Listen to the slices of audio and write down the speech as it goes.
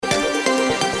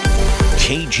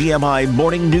KGMI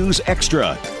Morning News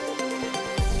Extra.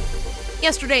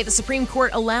 Yesterday, the Supreme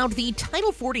Court allowed the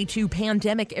Title 42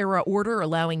 pandemic-era order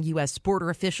allowing U.S. border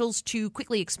officials to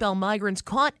quickly expel migrants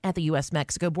caught at the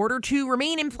U.S.-Mexico border to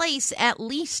remain in place, at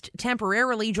least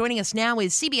temporarily. Joining us now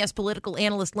is CBS political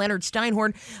analyst Leonard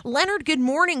Steinhorn. Leonard, good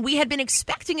morning. We had been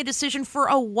expecting a decision for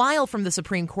a while from the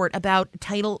Supreme Court about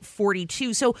Title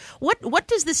 42. So what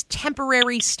does this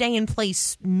temporary stay in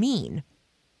place mean?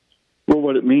 Well,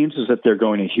 what it means is that they're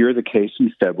going to hear the case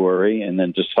in February and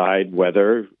then decide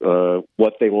whether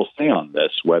what they will say on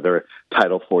this, whether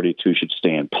Title 42 should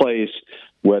stay in place,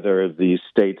 whether these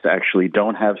states actually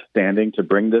don't have standing to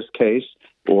bring this case,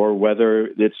 or whether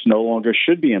it's no longer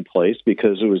should be in place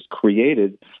because it was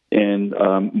created in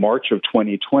March of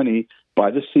 2020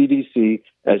 by the CDC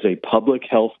as a public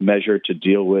health measure to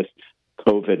deal with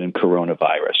COVID and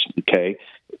coronavirus. Okay.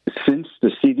 Since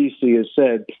the CDC has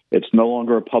said it's no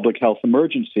longer a public health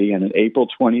emergency, and in April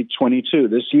 2022,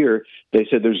 this year, they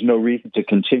said there's no reason to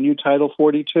continue Title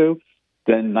 42,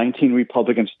 then 19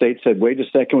 Republican states said, wait a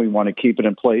second, we want to keep it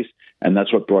in place, and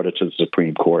that's what brought it to the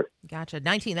Supreme Court. Gotcha.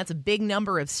 19, that's a big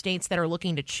number of states that are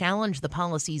looking to challenge the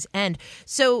policy's end.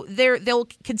 So they'll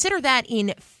consider that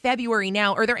in February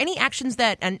now. Are there any actions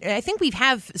that, and I think we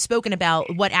have spoken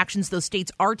about what actions those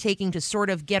states are taking to sort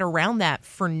of get around that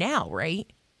for now, right?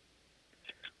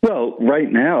 Well,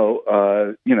 right now,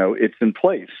 it's in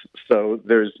place. So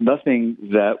there's nothing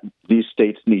that these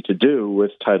states need to do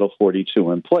with Title 42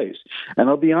 in place. And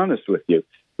I'll be honest with you,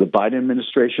 the Biden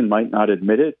administration might not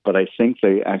admit it, but I think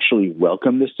they actually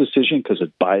welcome this decision because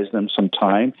it buys them some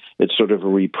time. It's sort of a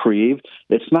reprieve.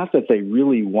 It's not that they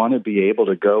really want to be able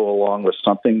to go along with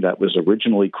something that was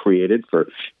originally created for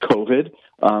COVID.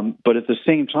 But at the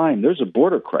same time, there's a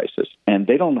border crisis, and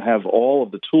they don't have all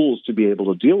of the tools to be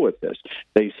able to deal with this.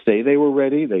 They say they were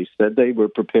ready. They said they were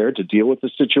prepared to deal with the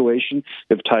situation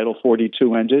if Title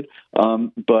 42 ended.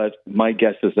 But my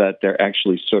guess is that they're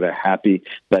actually sort of happy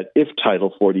that if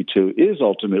Title 42 is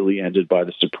ultimately ended by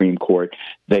the Supreme Court,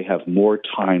 they have more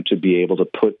time to be able to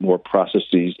put more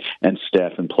processes and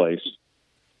staff in place.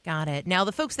 Got it. Now,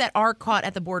 the folks that are caught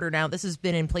at the border now, this has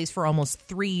been in place for almost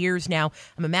 3 years now.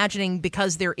 I'm imagining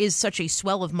because there is such a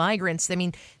swell of migrants, I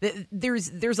mean,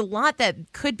 there's a lot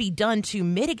that could be done to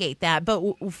mitigate that.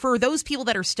 But for those people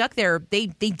that are stuck there, they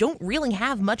don't really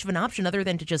have much of an option other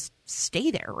than to just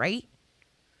stay there, right?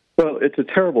 Well, it's a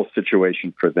terrible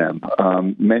situation for them.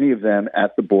 Many of them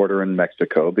at the border in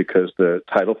Mexico because the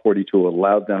Title 42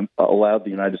 allowed the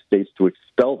United States to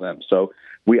expel them. So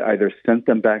we either sent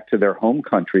them back to their home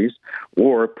countries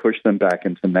or pushed them back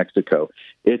into Mexico.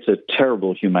 It's a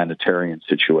terrible humanitarian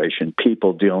situation.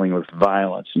 People dealing with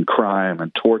violence and crime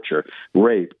and torture,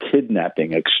 rape,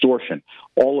 kidnapping, extortion,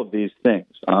 all of these things.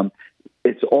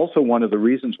 It's also one of the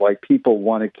reasons why people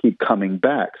want to keep coming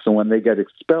back. So when they get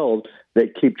expelled, they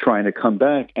keep trying to come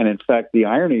back. And in fact, the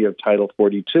irony of Title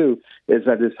 42 is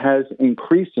that it has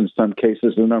increased in some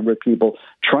cases the number of people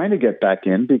trying to get back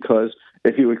in, because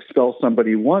if you expel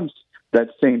somebody once, that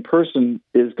same person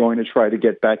is going to try to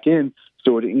get back in.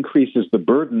 So it increases the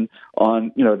burden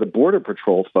on, the Border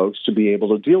Patrol folks to be able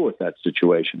to deal with that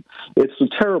situation. It's a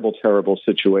terrible, terrible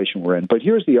situation we're in. But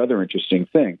here's the other interesting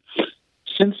thing.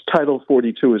 Since Title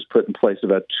 42 was put in place,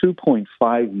 about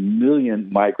 2.5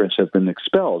 million migrants have been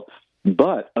expelled,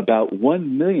 but about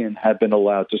 1 million have been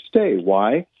allowed to stay.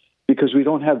 Why? Because we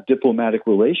don't have diplomatic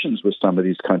relations with some of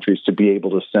these countries to be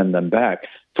able to send them back.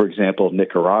 For example,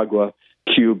 Nicaragua,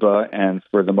 Cuba, and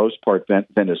for the most part,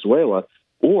 Venezuela,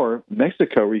 or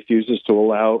Mexico refuses to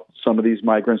allow some of these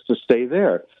migrants to stay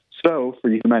there. So for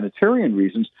humanitarian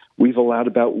reasons, we've allowed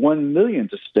about 1 million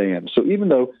to stay in. So even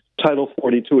though Title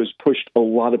 42 has pushed a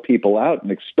lot of people out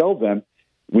and expelled them,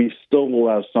 we still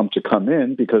allow some to come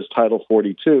in because Title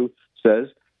 42 says,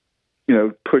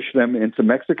 push them into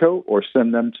Mexico or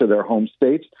send them to their home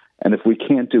states. And if we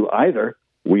can't do either,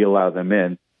 we allow them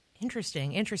in.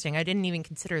 Interesting. I didn't even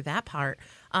consider that part.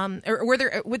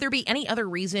 Would there be any other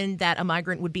reason that a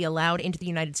migrant would be allowed into the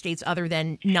United States other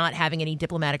than not having any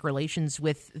diplomatic relations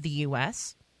with the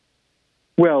U.S.?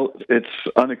 Well, it's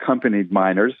unaccompanied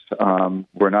minors.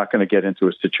 We're not going to get into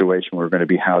a situation where we're going to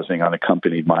be housing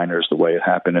unaccompanied minors the way it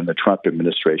happened in the Trump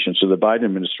administration. So the Biden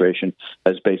administration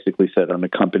has basically said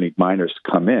unaccompanied minors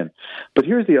come in. But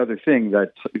here's the other thing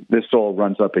that this all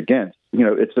runs up against.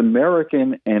 It's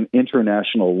American and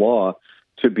international law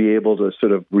to be able to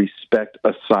sort of respect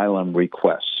asylum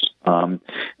requests.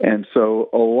 And so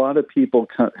a lot of people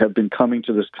have been coming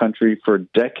to this country for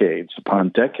decades upon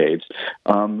decades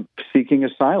seeking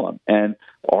asylum. And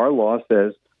our law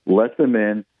says let them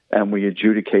in and we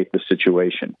adjudicate the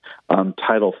situation.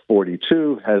 Title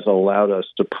 42 has allowed us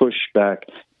to push back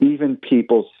even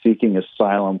people seeking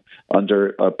asylum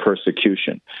under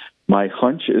persecution. My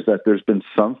hunch is that there's been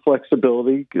some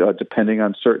flexibility, depending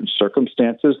on certain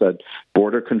circumstances, that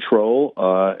border control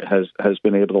has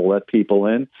been able to let people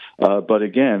in. But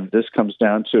again, this comes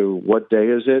down to what day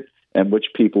is it and which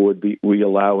people we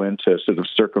allow in to sort of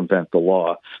circumvent the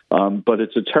law. But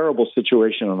it's a terrible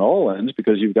situation on all ends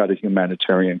because you've got a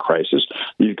humanitarian crisis.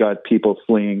 You've got people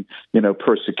fleeing,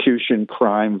 persecution,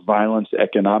 crime, violence,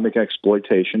 economic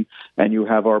exploitation, and you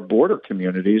have our border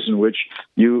communities in which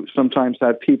you sometimes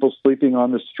have people sleeping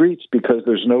on the streets because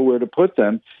there's nowhere to put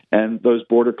them, and those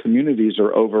border communities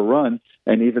are overrun.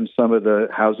 And even some of the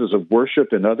houses of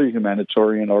worship and other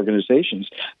humanitarian organizations,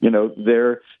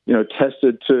 they're,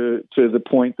 tested to the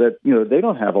point that, they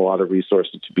don't have a lot of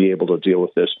resources to be able to deal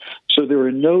with this. So there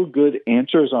are no good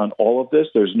answers on all of this.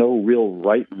 There's no real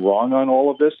right and wrong on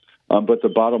all of this. But the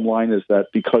bottom line is that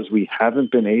because we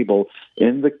haven't been able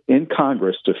in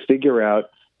Congress to figure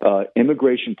out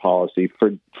immigration policy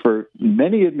for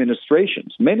many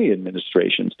administrations,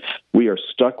 we are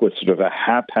stuck with sort of a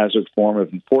haphazard form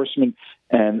of enforcement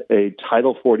and a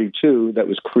Title 42 that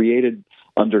was created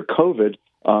under COVID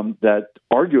that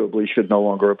arguably should no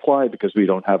longer apply because we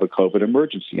don't have a COVID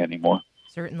emergency anymore.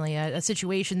 Certainly a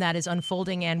situation that is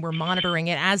unfolding, and we're monitoring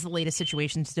it as the latest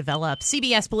situations develop.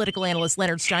 CBS political analyst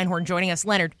Leonard Steinhorn joining us.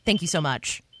 Leonard, thank you so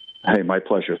much. Hey, my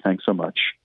pleasure. Thanks so much.